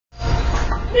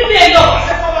Leave me alone.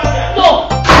 No.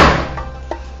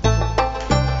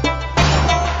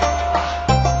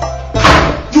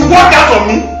 You walk out on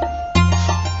me?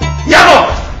 Yabo!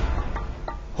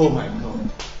 Oh my God.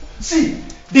 See,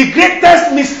 the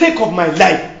greatest mistake of my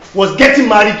life was getting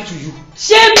married to you.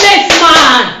 Shameless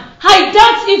man! I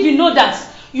doubt if you know that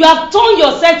you have turned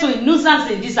yourself to a nuisance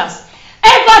in this house.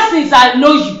 Ever since I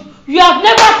know you, you have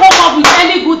never come up with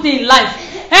any good thing in life.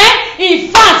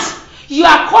 In fact, you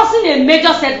are causing a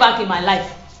major setback in my life.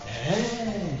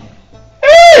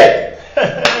 Hey!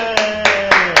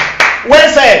 Well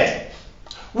said.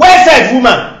 Well said,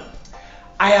 woman.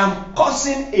 I am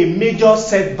causing a major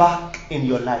setback in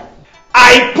your life.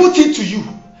 I put it to you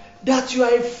that you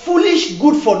are a foolish,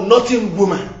 good-for-nothing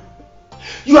woman.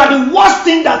 You are the worst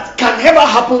thing that can ever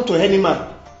happen to any man.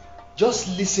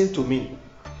 Just listen to me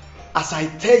as I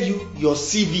tell you your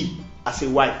CV as a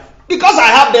wife. Because I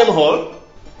have them all.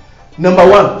 Number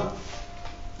one,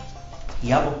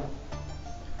 Yabo,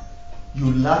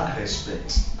 you lack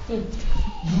respect.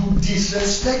 You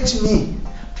disrespect me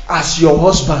as your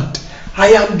husband. I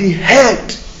am the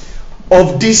head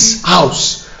of this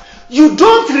house. You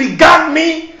don't regard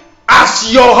me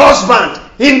as your husband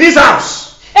in this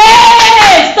house.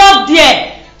 Hey, stop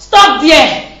there. Stop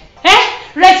there.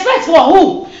 Respect for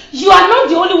who? You are not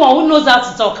the only one who knows how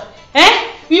to talk.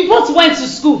 We both went to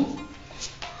school.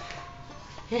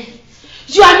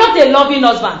 You are not a loving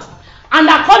husband. And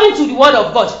according to the word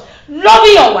of God,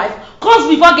 loving your wife comes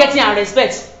before getting her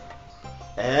respect.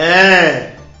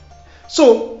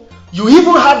 So, you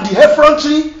even have the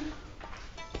effrontery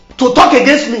to talk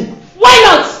against me.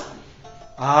 Why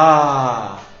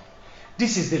not?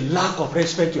 This is the lack of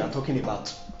respect you are talking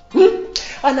about.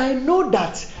 And I know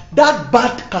that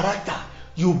bad character,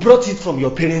 you brought it from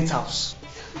your parents' house.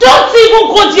 Don't even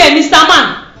go there, Mr.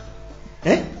 Man.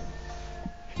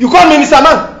 You call me Mr.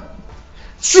 Man?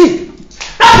 See,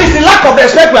 that is the lack of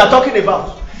respect we are talking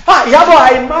about. Yabo,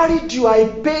 I married you, I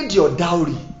paid your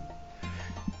dowry.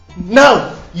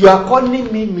 Now, you are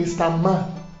calling me Mr. Man.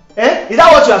 Is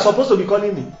that what you are supposed to be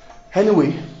calling me?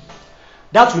 Anyway,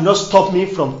 that will not stop me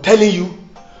from telling you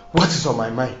what is on my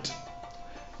mind.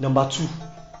 Number two,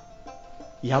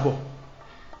 Yabo,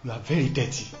 you are very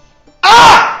dirty.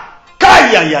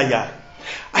 Kaya!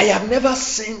 I have never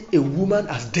seen a woman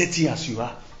as dirty as you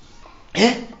are.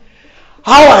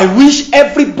 How I wish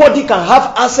everybody can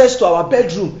have access to our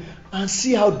bedroom and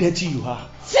see how dirty you are.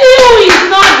 See who is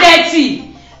not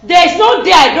dirty. There is no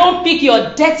day I don't pick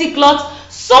your dirty clothes,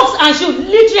 socks and shoes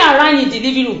literally around in the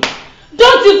living room.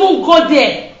 Don't even go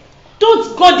there.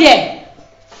 Don't go there.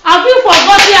 Have you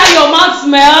forgotten how your mouth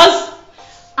smells?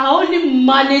 I only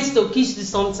manage to kiss you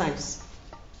sometimes.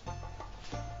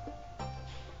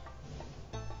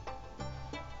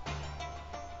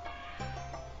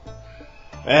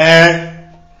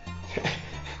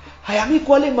 I am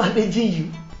equally managing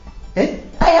you.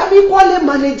 I am equally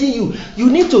managing you. You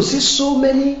need to see so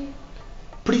many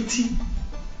pretty,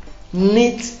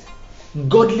 neat,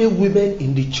 godly women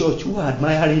in the church who are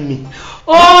admiring me.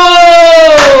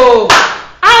 Oh!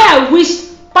 I wish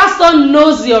Pastor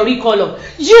knows your real color.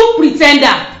 You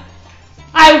pretender.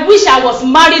 I wish I was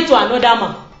married to another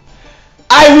man.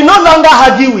 I will no longer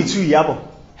argue with you, Yabo.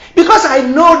 Because I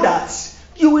know that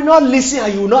you will not listen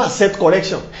and you will not accept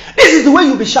correction. This is the way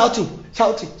you'll be shouting.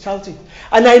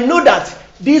 And I know that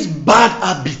this bad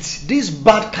habit, this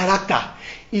bad character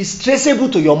is traceable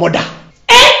to your mother.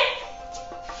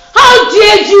 How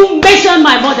dare you mention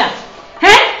my mother?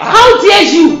 How dare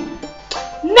you?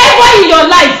 Never in your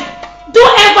life.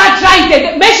 Don't ever try it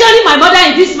again. Mentioning my mother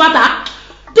in this matter.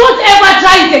 Don't ever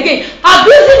try it again.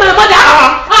 Abusing my mother.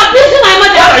 Abusing my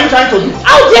mother. What are you trying to do?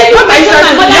 How dare you mention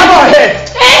my mother? Go ahead.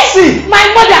 See, my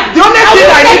mother. The only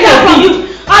thing I need to do.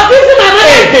 Abusing my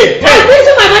mother.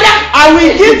 Abusing my mother. I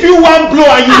will give you one blow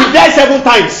and you will die 7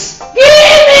 times. Give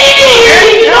me.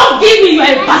 If you don't give me, you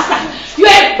are a bastard. You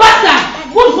are a bastard.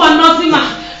 Good for nothing,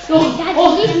 man. Good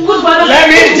for nothing.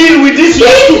 Let me deal with this your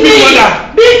stupid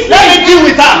mother. Let me deal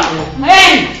with her.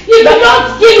 Hey, if you don't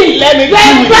give me, let me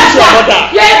deal with this your mother.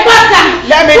 You are a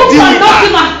bastard. Let me deal with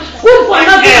her. Good for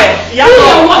nothing. Do your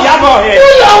work. Do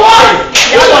your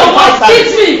work.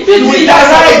 Beat me. Beat me. Miss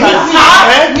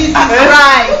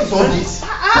Right.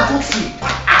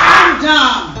 Calm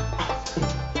down.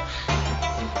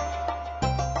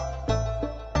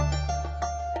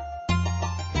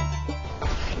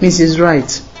 Mrs.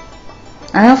 Wright,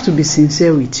 I have to be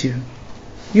sincere with you.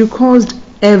 You caused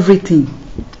everything.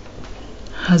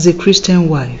 As a Christian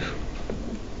wife,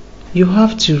 you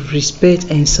have to respect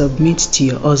and submit to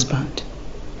your husband.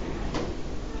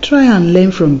 Try and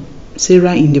learn from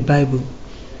Sarah in the Bible.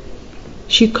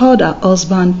 She called her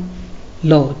husband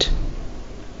Lord,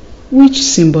 which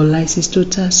symbolizes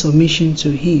total submission to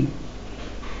Him.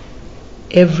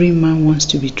 Every man wants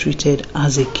to be treated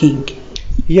as a king.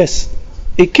 Yes,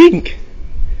 a king.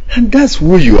 And that's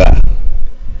who you are.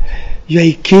 You're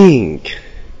a king,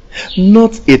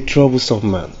 not a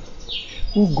troublesome man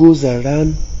who goes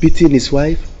around beating his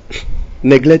wife,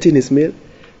 neglecting his meal,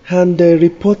 and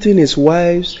reporting his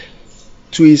wives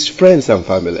to his friends and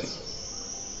family.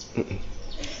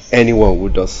 Anyone who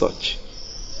does such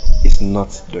is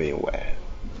not doing well.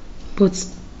 But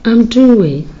I'm doing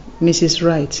well. Mrs.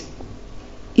 Wright,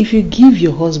 if you give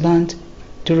your husband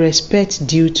the respect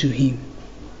due to him,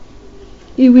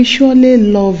 he will surely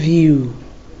love you.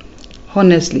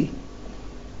 Honestly,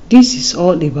 this is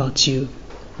all about you.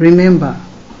 Remember,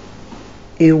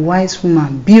 a wise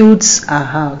woman builds her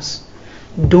house.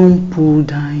 Don't pull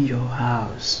down your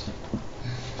house.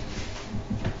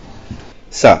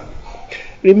 Sir,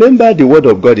 remember the word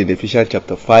of God in Ephesians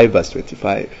chapter 5 verse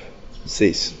 25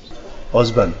 says,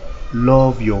 husband,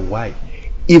 love your wife,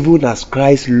 even as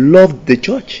Christ loved the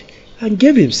church and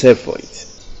gave himself for it.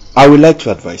 I would like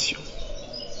to advise you,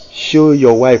 show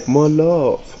your wife more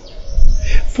love.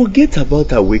 Forget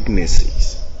about her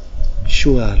weaknesses.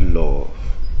 Show her love.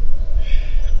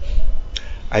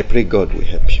 I pray God will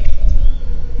help you.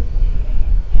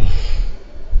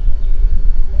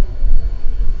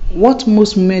 What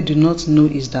most men do not know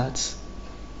is that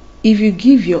if you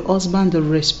give your husband the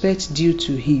respect due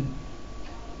to him,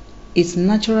 it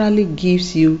naturally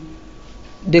gives you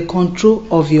the control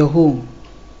of your home.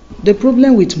 The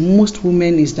problem with most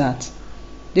women is that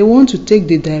they want to take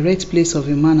the direct place of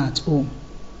a man at home,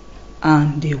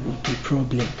 and there will be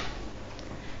problem.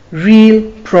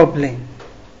 Real problem.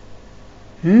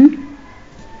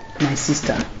 My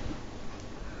sister,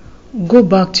 go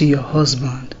back to your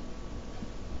husband,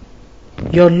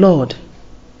 your Lord,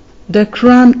 the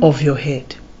crown of your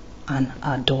head, and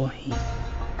adore him.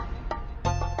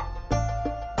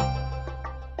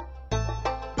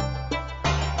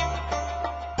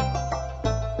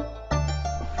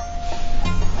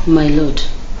 My Lord,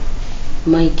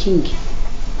 my King,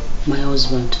 my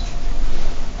husband,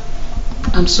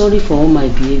 I'm sorry for all my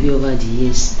behavior over the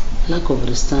years, lack of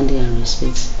understanding and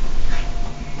respect.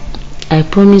 I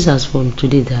promise as from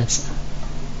today that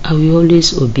I will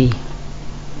always obey,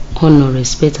 honor,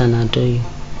 respect and adore you.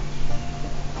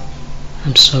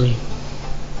 I'm sorry.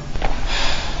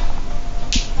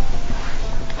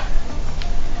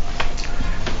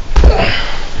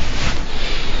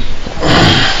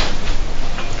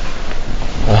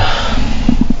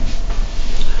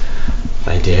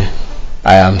 My dear,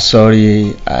 I am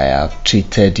sorry I have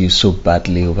treated you so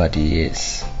badly over the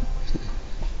years.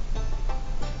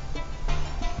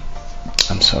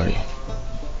 I'm sorry.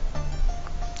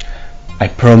 I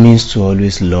promise to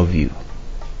always love you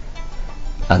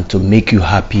and to make you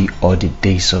happy all the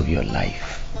days of your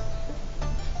life.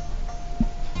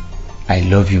 I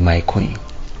love you, my queen.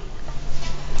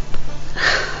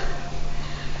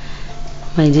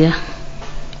 My dear,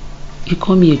 you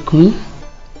call me a queen?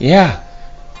 Yeah,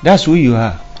 that's who you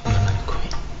are. You're my queen.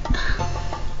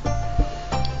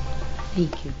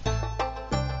 Thank you.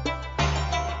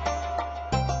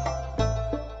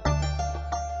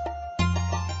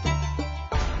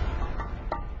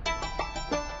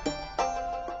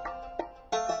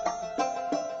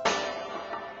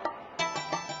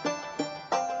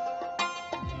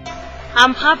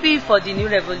 I'm happy for the new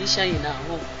revolution in our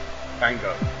home. Thank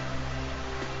God.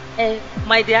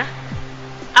 My dear,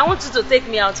 I want you to take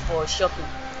me out for shopping.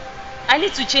 I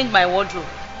need to change my wardrobe.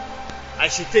 I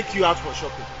should take you out for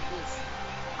shopping. Yes.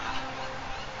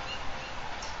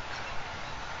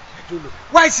 I don't know.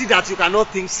 Why is it that you cannot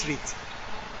think straight?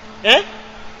 Eh?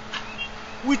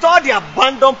 With all the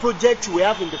abandoned projects we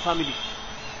have in the family,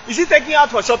 is it taking you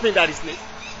out for shopping that is late?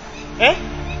 Eh?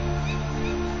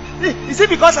 Is it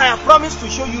because I have promised to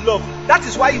show you love? That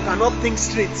is why you cannot think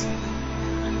straight.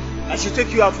 I should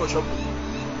take you out for shopping.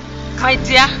 My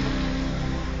dear,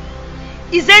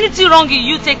 is there anything wrong in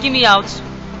you taking me out?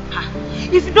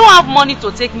 If you don't have money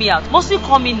to take me out, must you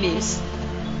call me names?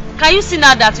 Can you see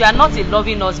now that you are not a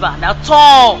loving husband at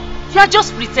all? You are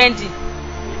just pretending.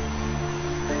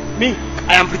 Me?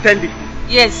 I am pretending?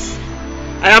 Yes.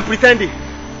 I am pretending.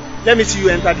 Let me see you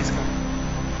enter this car.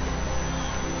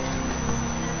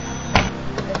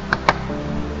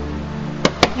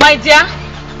 My dear,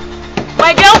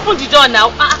 open the door now.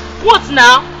 What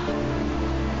now?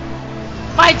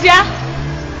 My dear.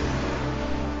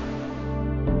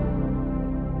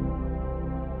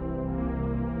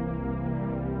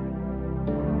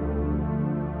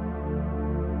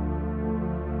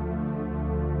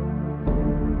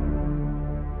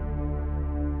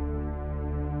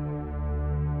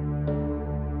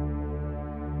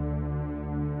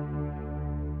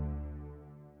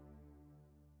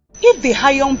 if the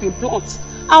iron be blunt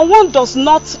and one does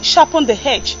not sharpen the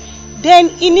edge, then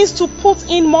he needs to put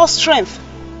in more strength.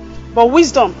 But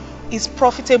wisdom is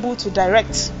profitable to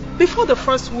direct. Before the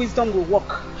first wisdom will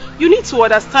work, you need to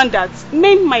understand that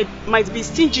men might be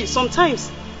stingy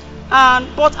sometimes.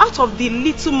 But out of the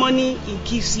little money he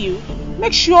gives you,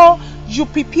 make sure you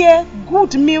prepare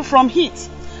good meal from it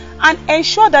and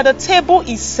ensure that the table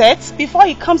is set before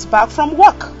he comes back from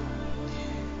work.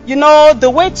 You know, the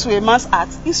way to a man's heart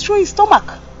is through his stomach.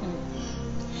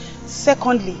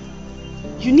 Secondly,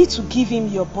 you need to give him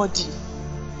your body.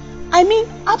 I mean,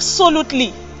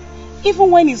 absolutely.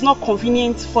 Even when it's not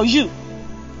convenient for you.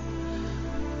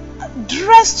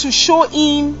 Dress to show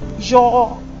him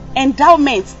your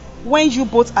endowment when you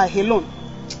both are alone.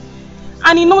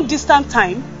 And in no distant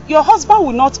time, your husband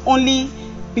will not only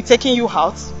be taking you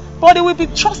out, but he will be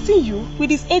trusting you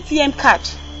with his ATM card.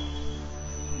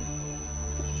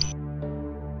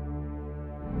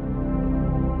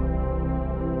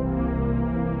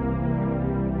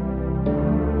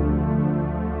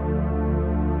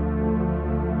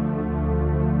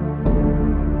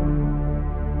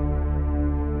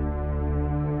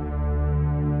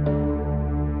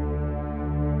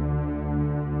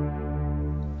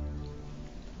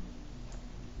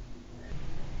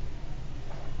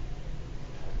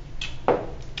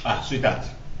 Sweetheart,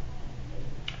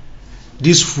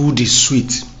 this food is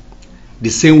sweet, the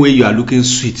same way you are looking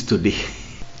sweet today.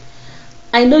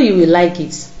 I know you will like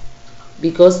it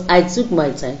because I took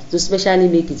my time to specially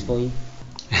make it for you.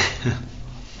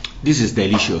 This is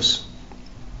delicious.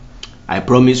 I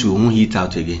promise we won't eat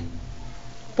out again.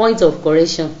 Point of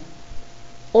correction.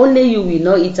 Only you will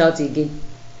not eat out again.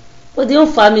 But the whole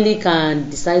family can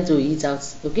decide to eat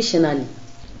out occasionally.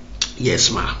 Yes,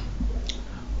 ma.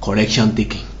 Correction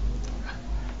taken.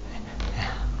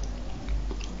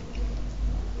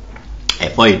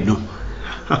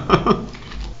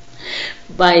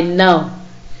 By now,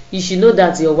 you should know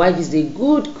that your wife is a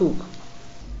good cook.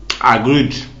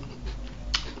 Agreed.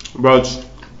 But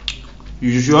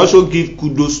you should also give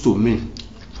kudos to me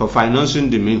for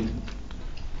financing the meal.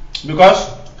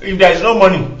 Because if there is no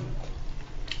money,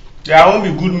 there won't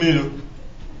be good meal.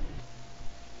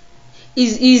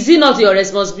 Is it not your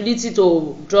responsibility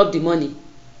to drop the money?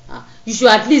 You should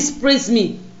at least praise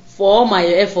me for all my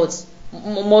efforts.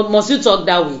 Must you talk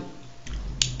that way?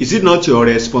 Is it not your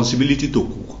responsibility to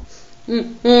cook?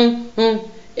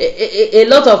 A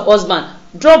lot of husbands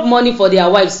drop money for their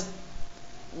wives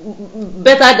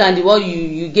better than the one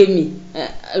you gave me.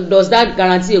 Does that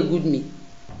guarantee a good meal?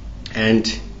 And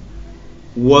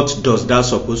what does that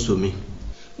supposed to mean?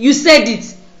 You said it.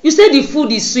 You said the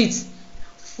food is sweet.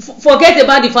 Forget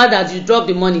about the fact that you dropped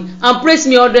the money and praise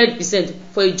me 100%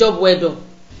 for a job well done.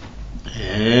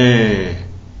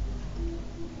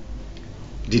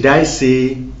 Did I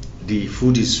say the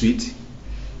food is sweet?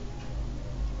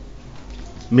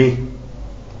 Me?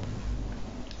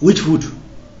 Which food?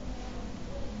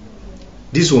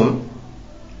 This one?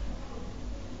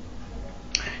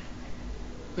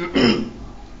 This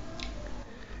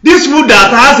food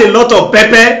that has a lot of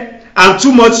pepper and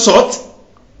too much salt?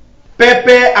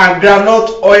 Pepper and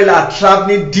groundnut oil are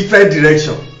traveling different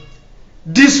direction.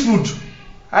 This food,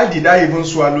 how did I even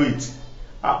swallow it?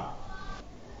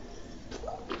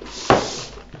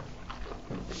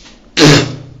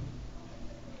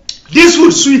 This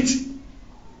food sweet.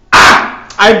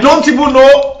 I don't even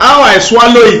know how I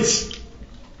swallow it.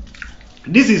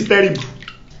 This is terrible.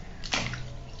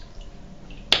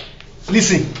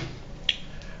 Listen,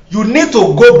 you need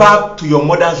to go back to your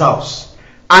mother's house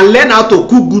and learn how to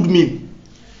cook good meal.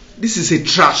 This is a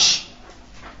trash.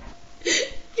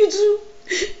 You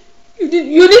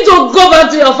need to go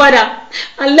back to your father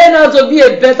and learn how to be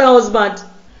a better husband.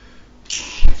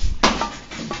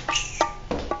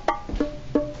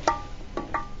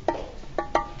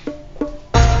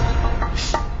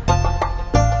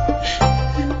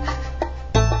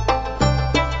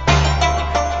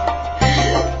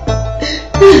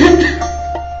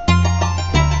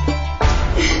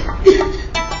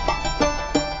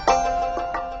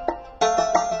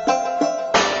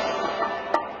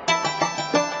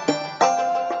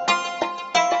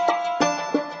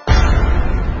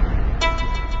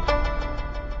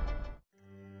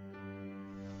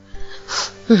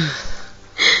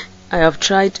 I have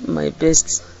tried my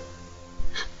best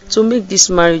to make this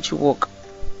marriage work,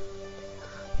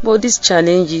 but these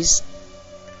challenges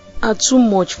are too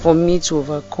much for me to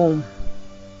overcome.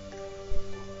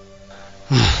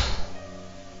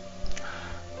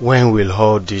 When will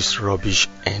all this rubbish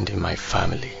end in my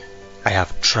family? I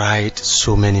have tried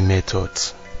so many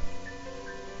methods,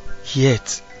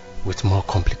 yet with more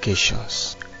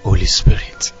complications. Holy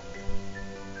Spirit,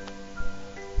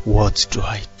 What do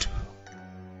I do?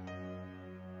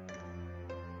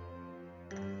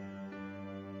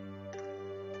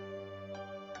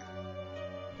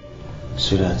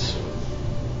 Sweetheart,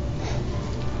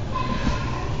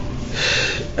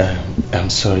 I'm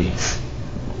sorry.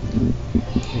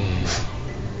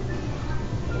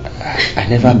 I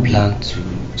never planned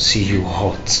to see you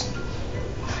hurt,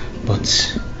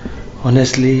 but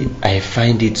honestly, I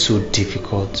find it so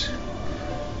difficult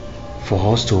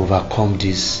for us to overcome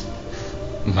these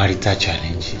marital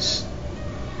challenges.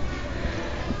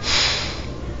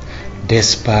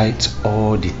 Despite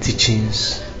all the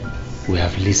teachings we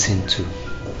have listened to.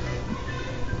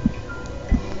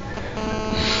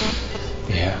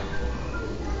 Yeah.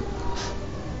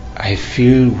 I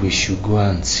feel we should go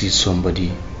and see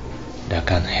somebody that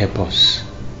can help us.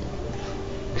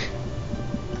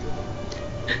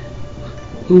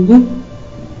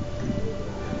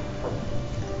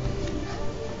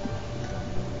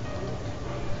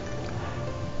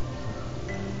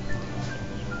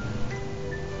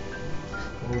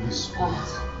 Holy Spirit,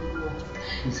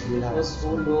 please heal our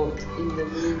soul. Lord, in the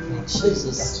name of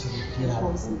Jesus. In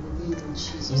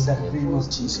the name of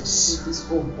Jesus.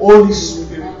 Holy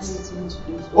Spirit,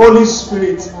 Holy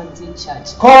Spirit,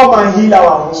 come and heal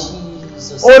our home.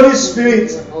 Holy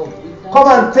Spirit, come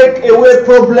and take away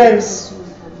problems,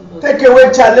 take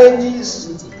away challenges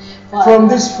from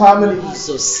this family.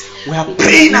 We are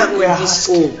praying and we are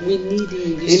asking. We need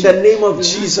him In the name of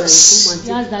Jesus.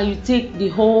 We ask that you take the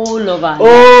whole of our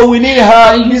Oh, we need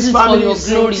help. and use This it for family your is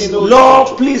glory. sinking.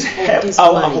 Lord, please help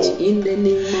our home. In the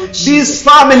name of Jesus. This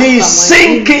family is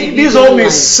sinking. This home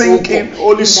is sinking.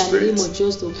 Holy Spirit,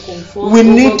 we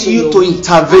need you to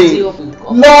intervene.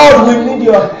 Lord, we need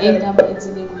your help.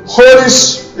 Holy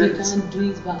Spirit,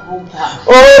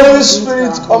 Holy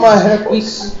Spirit, come and help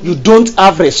us. You don't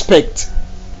have respect.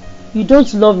 You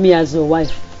don't love me as your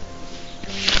wife.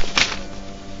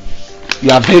 You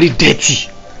are very dirty.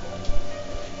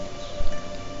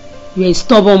 You are a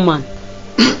stubborn man.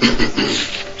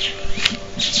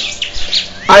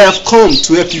 I have come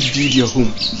to help you build your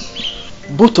home.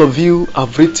 Both of you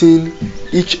have written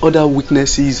each other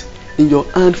weaknesses in your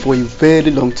hand for a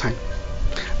very long time.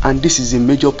 And this is a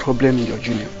major problem in your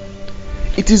union.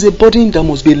 It is a burden that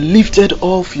must be lifted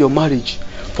off your marriage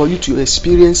for you to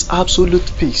experience absolute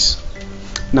peace.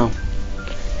 Now,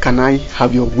 can I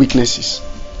have your weaknesses?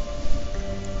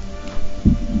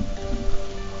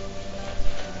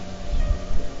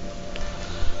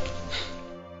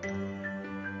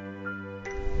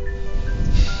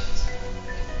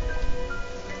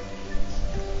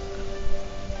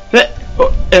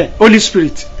 Holy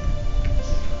Spirit,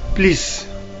 please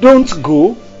don't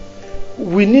go.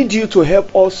 We need you to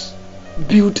help us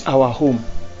build our home.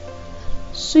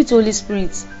 Sweet Holy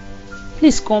Spirit,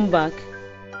 please come back.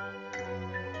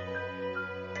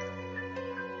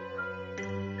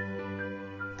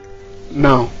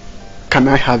 Now, can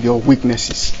I have your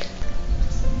weaknesses?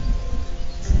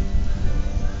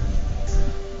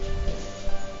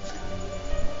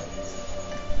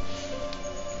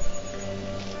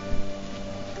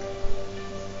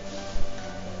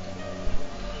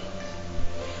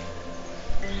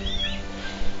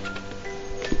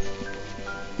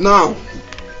 Now,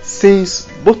 since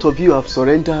both of you have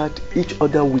surrendered each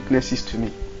other weaknesses to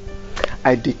me,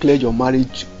 I declare your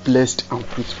marriage blessed and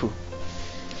fruitful.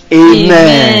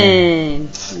 Amen.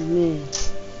 Amen.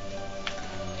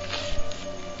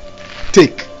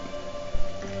 Take.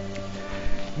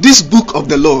 This book of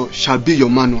the law shall be your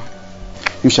manual.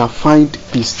 You shall find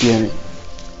peace therein.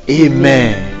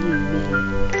 Amen.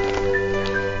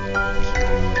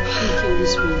 Thank you, Holy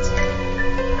Spirit.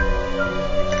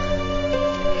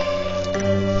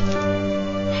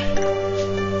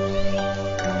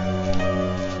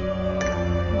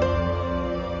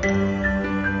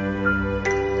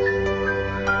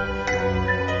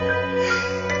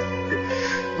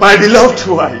 My beloved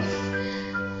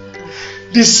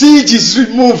wife, the siege is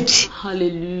removed.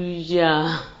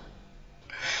 Hallelujah.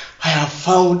 I have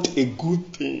found a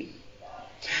good thing.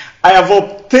 I have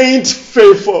obtained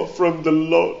favor from the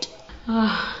Lord.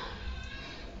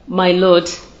 My Lord,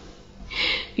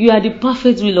 you are the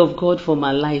perfect will of God for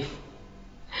my life.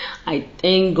 I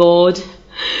thank God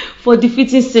for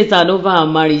defeating Satan over our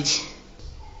marriage.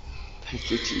 Thank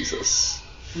you, Jesus.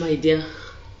 My dear,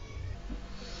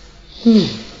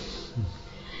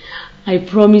 I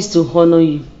promise to honor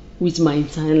you with my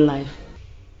entire life.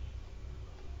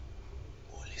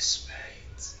 Holy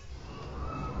Spirit.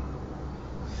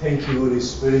 Thank you, Holy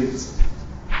Spirit.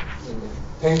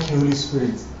 Thank you, Holy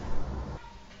Spirit.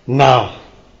 Now,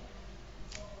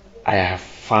 I have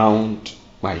found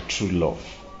my true love.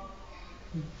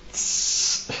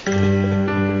 Jesus.